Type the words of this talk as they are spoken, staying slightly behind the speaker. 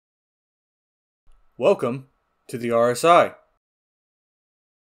Welcome to the RSI.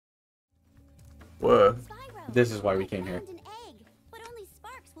 Whoa. Spyro, This is why we came here. found an egg, but only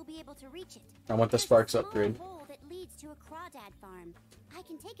Sparks will be able to reach it. I want the There's a Sparks small upgrade. hole that leads to a crawdad farm. I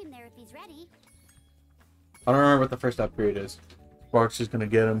can take him there if he's ready. I don't remember what the first upgrade is. Sparks is gonna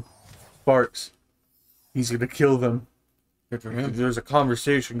get him. Sparks. He's gonna kill them. Good for him. There's a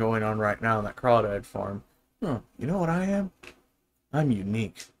conversation going on right now in that crawdad farm. Huh, you know what I am? I'm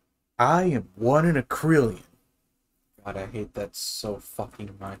unique. I am one in a trillion. God, I hate that so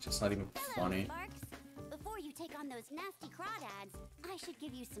fucking much. It's not even Hello, funny. Sparks. Before you take on those nasty crawdads, I should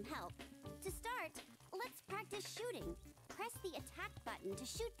give you some help. To start, let's practice shooting. Press the attack button to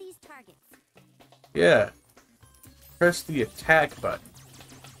shoot these targets. Yeah. Press the attack button.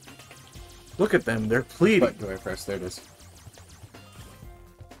 Look at them, they're pleading. What do I press? There it is.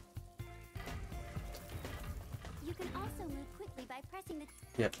 You can also move quickly by pressing the...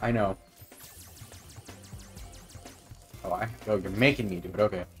 Yeah, I know. Oh, you're making me do it.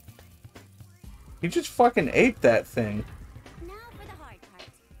 Okay. You just fucking ate that thing. Now for the hard part.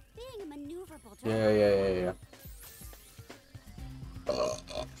 Being a maneuverable Yeah.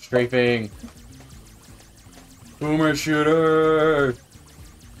 Strafing. Boomer shooter.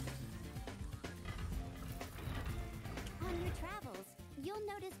 On your travels, you'll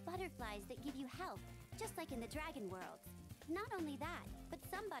notice butterflies that give you health, just like in the dragon world. Not only that, but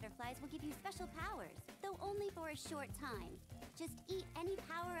some butterflies will give you special powers, though only for a short time. Just eat any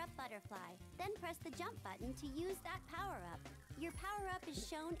power-up butterfly, then press the jump button to use that power-up. Your power-up is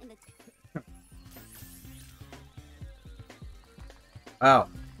shown in the... Ow.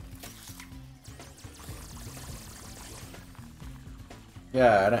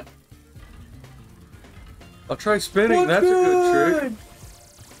 Yeah, I don't. I'll try spinning, that's a good trick.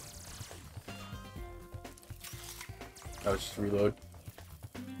 That was just reload.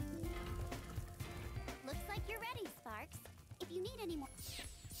 Looks like you're ready, Sparks. If you need any more...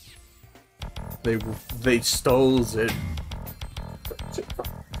 They stole it.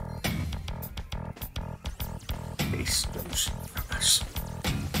 They stole us.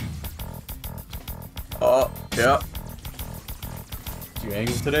 Oh, yeah. Did you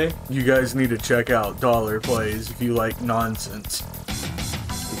angle today? You guys need to check out Dollar Plays if you like nonsense.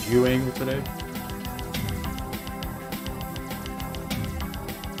 Did you angle today?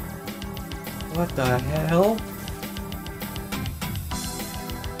 What the hell?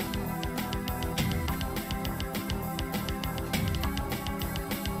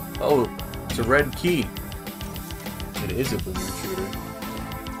 Oh, it's a red key. It is a boomer shooter.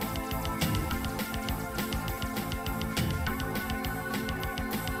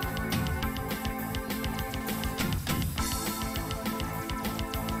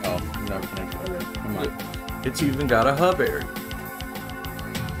 Oh, I'm never connected. Okay, come on. It's even got a hub area.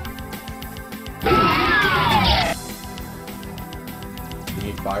 You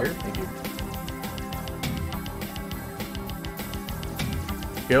need fire? Thank you.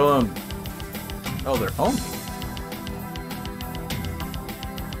 Kill him. Oh, they're home.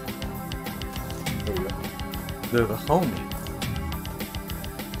 There we go. They're the homie.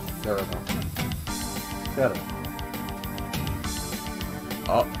 There we go. Got him.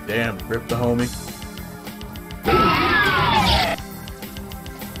 Oh, damn. Rip the homie.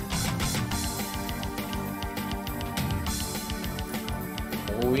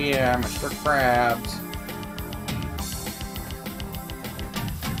 Oh yeah, Mr. Krabs.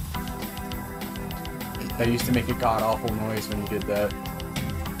 That used to make a god-awful noise when you did that.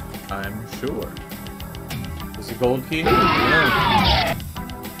 I'm sure. Is it gold key? Yeah.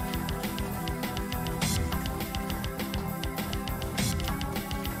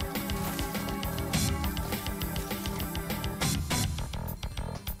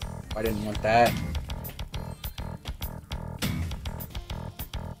 I didn't want that.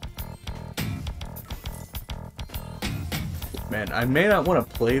 Man, I may not want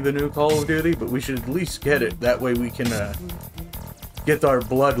to play the new Call of Duty, but we should at least get it. That way we can get our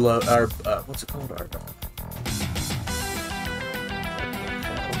blood our what's it called? Our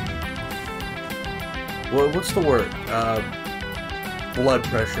what's the word? Blood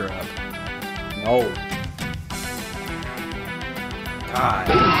pressure up. No. God,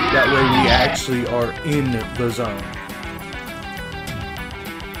 that way we actually are in the zone.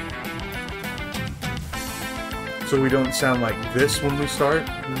 So we don't sound like this when we start.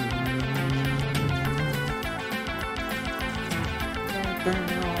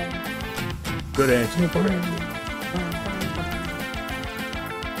 Good answer.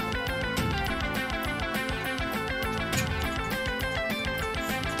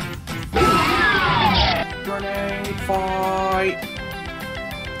 Grenade fight!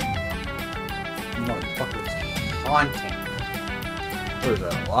 Motherfuckers. Haunting. What is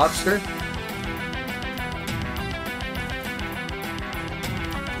that, a lobster?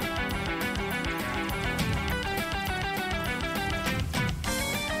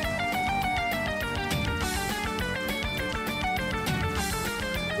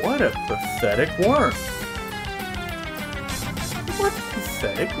 What a pathetic worm. What a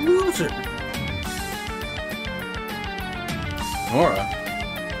pathetic loser. Nora.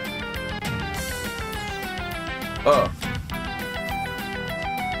 Oh.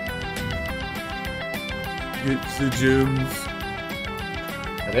 It's the gems.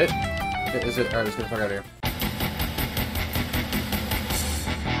 That it? Is it? Alright, let's get the fuck out of here.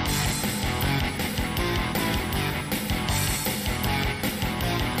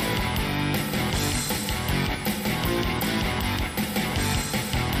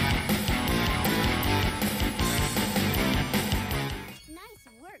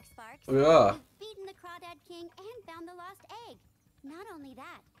 Yeah. You've beaten the Crawdad King and found the lost egg. Not only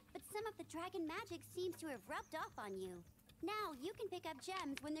that, but some of the dragon magic seems to have rubbed off on you. Now you can pick up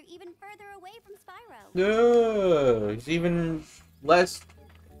gems when they're even further away from Spyro. It's even less.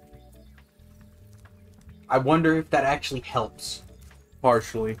 I wonder if that actually helps.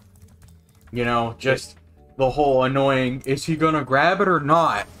 Partially. You know, just the whole annoying, is he gonna grab it or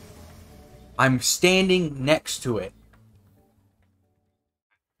not? I'm standing next to it.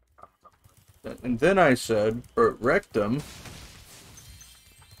 And then I said, or rectum.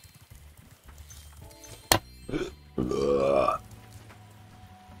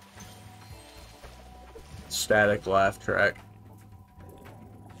 Static laugh track.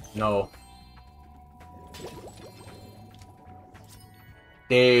 No.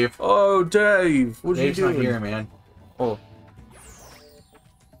 Dave. Oh, Dave. What are you Dave's doing? not here, man. Oh.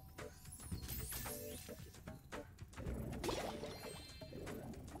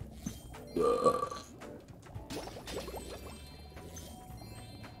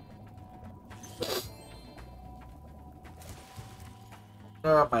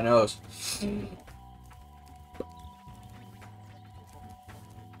 Up my nose. Did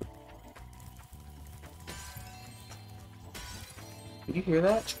you hear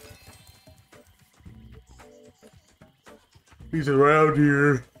that? He's around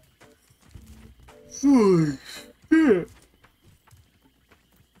here. Oh, shit.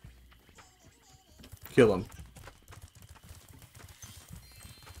 Kill him.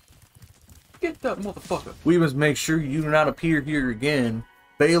 Get that motherfucker. We must make sure you do not appear here again.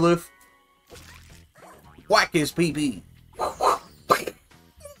 Bailiff. Whack his pee-pee.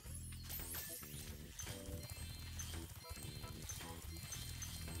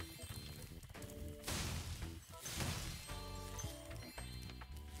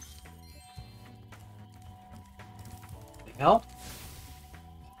 The hell?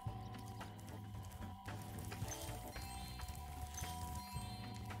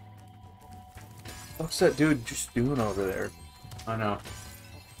 What's that dude just doing over there? I know.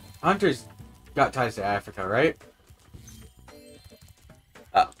 Hunter's got ties to Africa, right?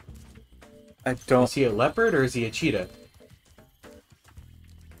 I don't... Is he a leopard or is he a cheetah?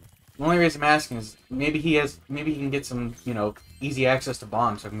 The only reason I'm asking is maybe he can get some, you know, easy access to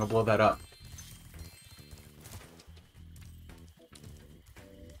bombs so I can go blow that up.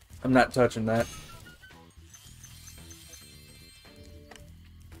 I'm not touching that.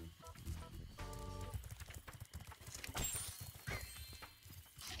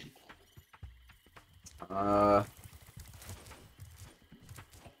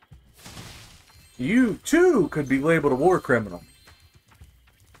 You, too, could be labeled a war criminal.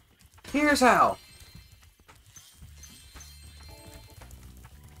 Here's how.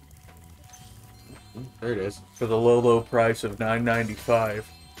 There it is. For the low, low price of $9.95.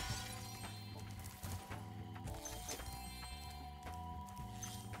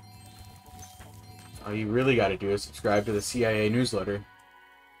 All you really got to do is subscribe to the CIA newsletter.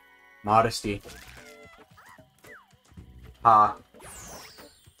 Modesty. Ha.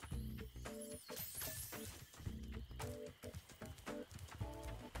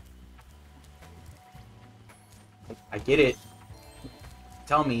 I get it.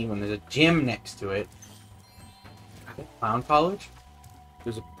 Tell me when there's a gym next to it. Clown College?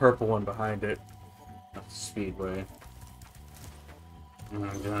 There's a purple one behind it. That's Speedway. Oh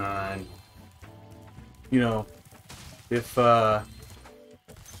my god. You know, if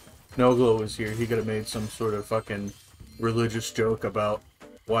Snowglow was here, he could have made some sort of fucking religious joke about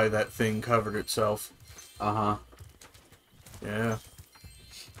why that thing covered itself. Uh-huh. Yeah.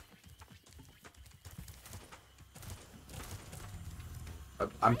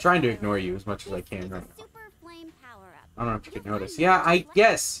 I'm trying to ignore you as much as I can right now. Super flame power-up. I don't know if you could notice. Yeah,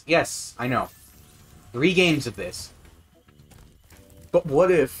 yes, I know. 3 games of this. But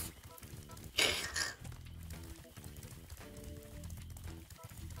what if...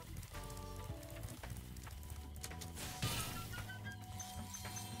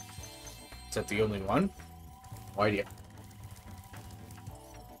 Is that the only one? No idea.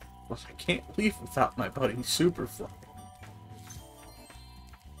 Well, I can't leave without my buddy Superfly.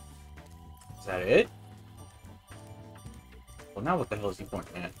 Is that it? Well, now what the hell is he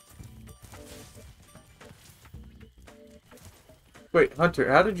pointing at? Wait,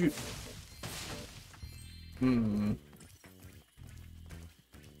 Hunter, how did you...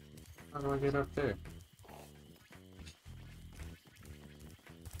 How do I get up there?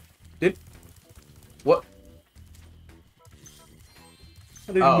 What?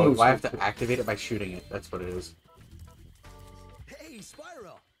 How did you Oh, move I have so to activate it by shooting it. That's what it is. Hey,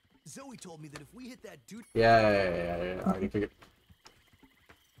 Spyro! Zoe told me that if we hit that dude... Yeah. I already figured.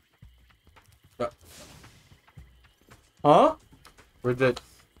 Huh? Where'd the...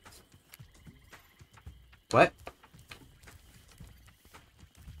 What?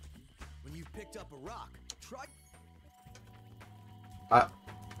 When you picked up a rock, try...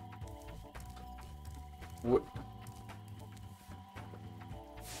 What?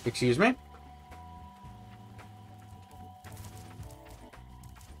 Excuse me?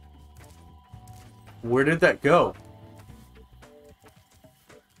 Where did that go?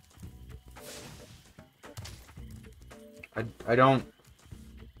 I don't...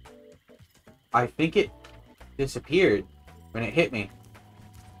 I think it disappeared when it hit me.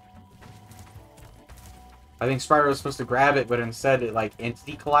 I think Spyro was supposed to grab it, but instead it like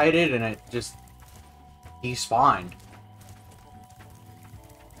entity collided and it just despawned.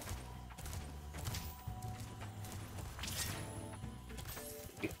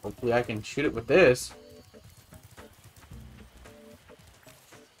 Hopefully I can shoot it with this.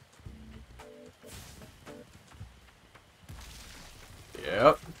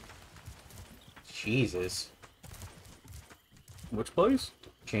 Yep. Jesus. Which place?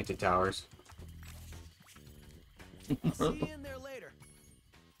 Enchanted Towers. I'll see you in there later.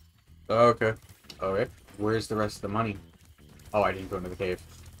 Okay. Alright. Where's the rest of the money? Oh, I didn't go into the cave.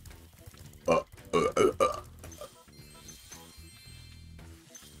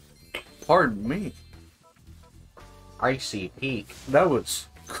 Pardon me. Icy Peak. That was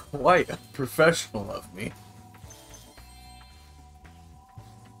quite unprofessional of me.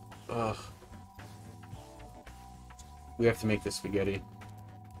 Ugh. We have to make this spaghetti.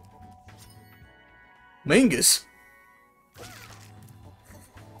 Mingus.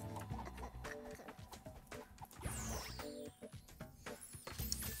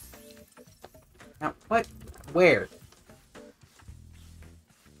 Now, what? Where?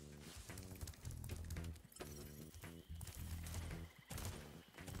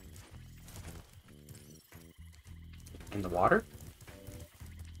 In the water?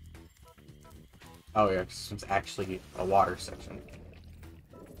 Oh yeah, this one's actually a water section.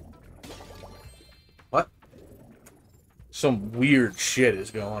 What? Some weird shit is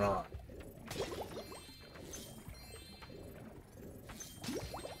going on.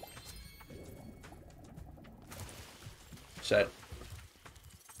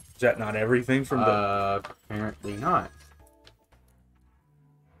 Is that not everything from the... Apparently not.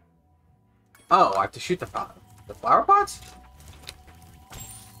 Oh, I have to shoot the flower pots?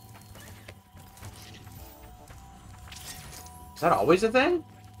 Is that always a thing?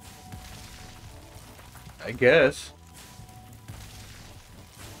 I guess.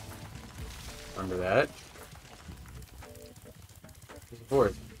 Remember that. There's a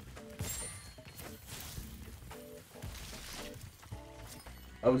fourth.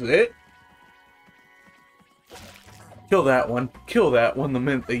 That was it? Kill that one. Kill that one the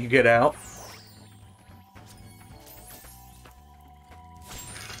minute that you get out.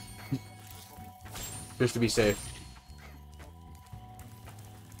 Just to be safe.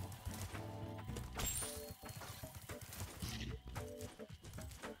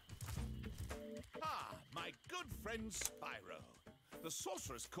 Ah, my good friend Spyro. The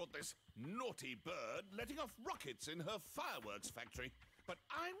sorceress caught this naughty bird letting off rockets in her fireworks factory. But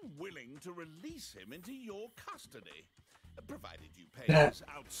I'm willing to release him into your custody, provided you pay That his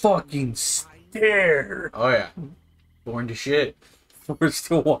outstanding fucking fine. stare. Oh yeah. Born to shit. Forced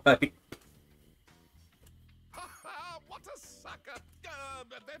to wipe. Ha ha! What a sucker!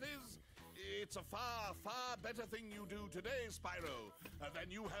 That is, it's a far, far better thing you do today, Spyro, than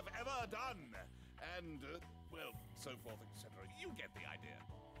you have ever done. And, well, so forth, etc. You get the idea.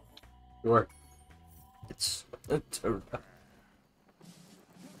 Sure. It's...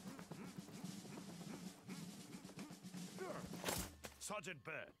 Sergeant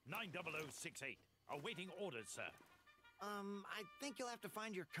Bird, 90068. Awaiting orders, sir. I think you'll have to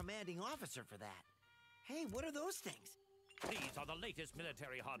find your commanding officer for that. Hey, what are those things? These are the latest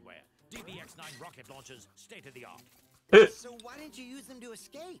military hardware. DBX-9 rocket launchers, state-of-the-art. So why didn't you use them to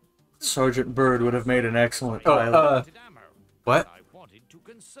escape? Sergeant Bird would have made an excellent pilot. What? I wanted to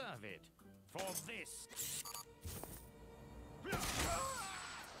conserve it for this.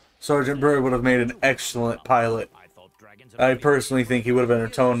 Sergeant Bird would have made an excellent pilot. I personally think he would have been a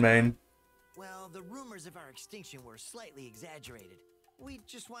tone main. Well, the rumors of our extinction were slightly exaggerated. We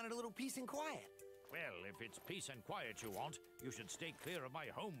just wanted a little peace and quiet. Well, if it's peace and quiet you want, you should stay clear of my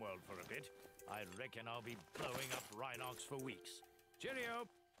homeworld for a bit. I reckon I'll be blowing up Rhinox for weeks. Cheerio!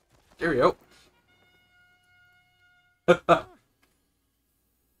 Cheerio.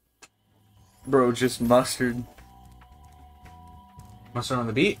 Bro, just mustard. Mustard on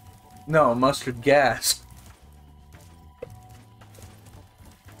the beat? No, mustard gas.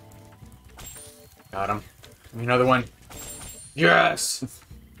 Got him. Give me another one. Yes!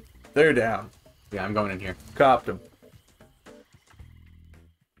 They're down. Yeah, I'm going in here. Copped him.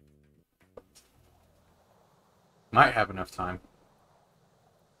 Might have enough time.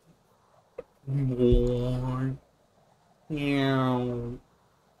 More. Yeah.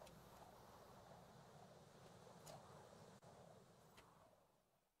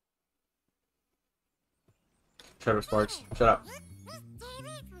 Shut up, Sparks. Shut up.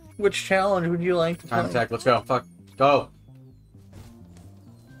 Which challenge would you like to Time play? attack. Let's go. Fuck. Go.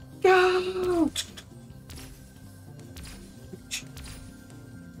 Go!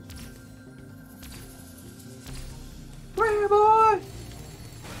 Where, boy?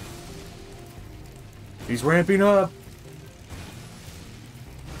 He's ramping up.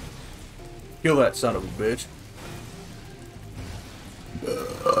 Kill that son of a bitch.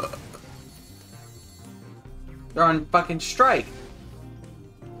 They're on fucking strike.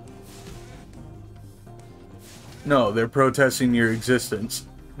 No, they're protesting your existence.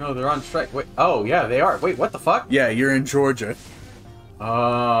 No, they're on strike. Wait. Oh, yeah, they are. Wait, what the fuck? Yeah, you're in Georgia.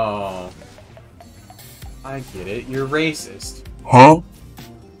 Oh. I get it. You're racist. Huh?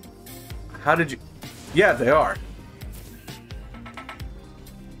 How did you... Yeah, they are.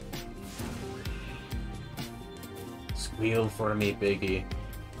 Squeal for me, Biggie.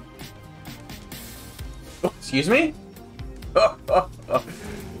 Excuse me?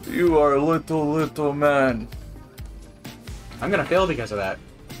 You are a little man. I'm gonna fail because of that.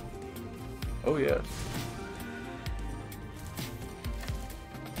 Oh, yeah.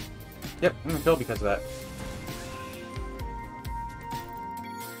 Yep, I'm gonna fail because of that.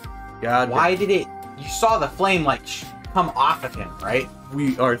 God, Why did it... You saw the flame, like, come off of him, right?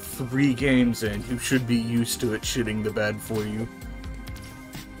 we are 3 games in. You should be used to it shitting the bed for you.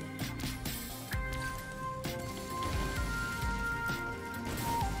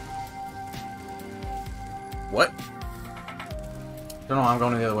 What? Don't know, I'm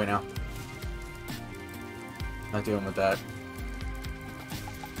going the other way now. Not dealing with that.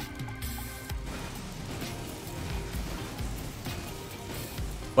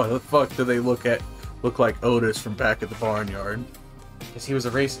 Why the fuck do they look like Otis from back at the barnyard? Because he was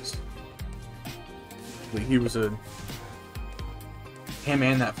a racist. Like, he was a... Him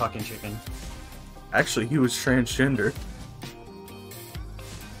and that fucking chicken. Actually, he was transgender.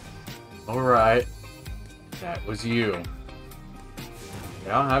 Alright. That was you.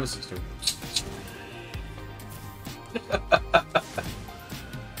 Yeah, I don't have a sister.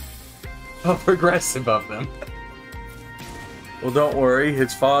 How progressive of them. Well, don't worry.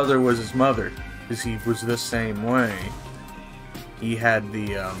 His father was his mother. Because he was the same way. He had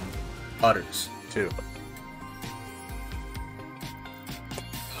the, udders, too.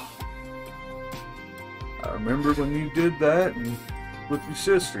 I remember when you did that and with your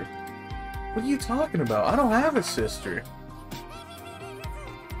sister. What are you talking about? I don't have a sister.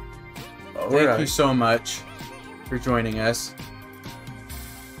 Thank you so much for joining us.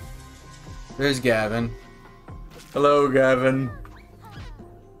 There's Gavin. Hello, Gavin.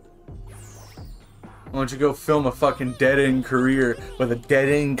 Why don't you go film a fucking dead-end career with a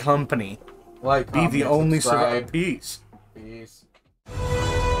dead-end company? Like, Be the comment, only subscribe. survivor. Peace. Peace.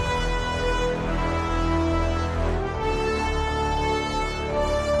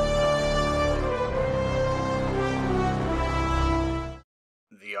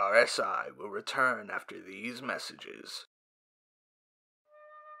 The RSI will return after these messages.